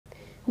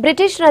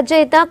British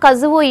రచయిత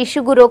కజువో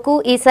ఇషిగురోకు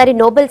ఈసారి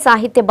Nobel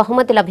సాహిత్య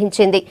బహుమతి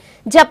లభించింది.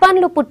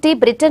 జపాన్లో పుట్టి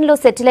బ్రిటన్లో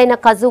సెటిల్ అయిన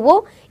కజువో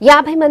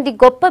 50 మంది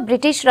గొప్ప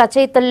బ్రిటిష్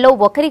రచయితల్లో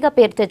ఒకరిగా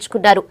పేరు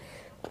తెచ్చుకున్నారు.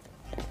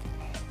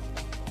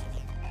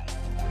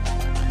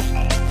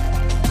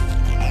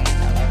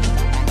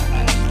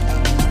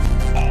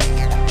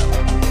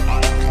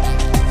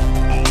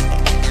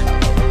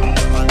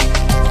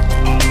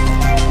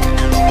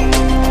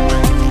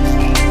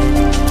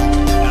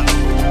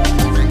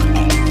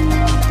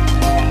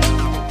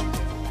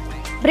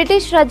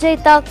 బ్రిటిష్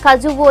రచయిత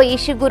కజువో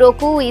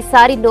ఇషిగురోకు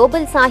ఈసారి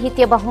నోబెల్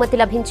సాహిత్య బహుమతి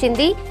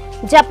లభించింది.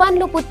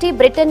 జపాన్లో పుట్టి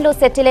బ్రిటన్లో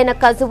సెటిల్ అయిన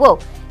కజువో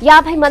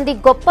 50 మంది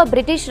గొప్ప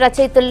బ్రిటిష్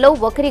రచయితల్లో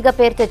ఒకరిగా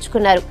పేరు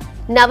తెచ్చుకున్నారు.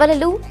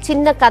 నవలలు,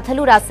 చిన్న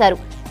కథలు రాశారు.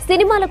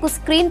 సినిమాలకు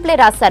స్క్రీన్ ప్లే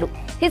రాశారు.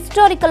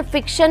 హిస్టారికల్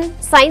ఫిక్షన్,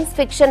 సైన్స్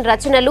ఫిక్షన్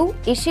రచనలు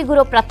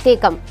ఇషిగురో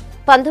ప్రత్యేకం.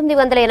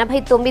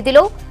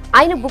 1989లో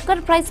ఆయన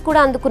బుకర్ ప్రైజ్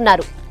కూడా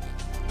అందుకున్నారు.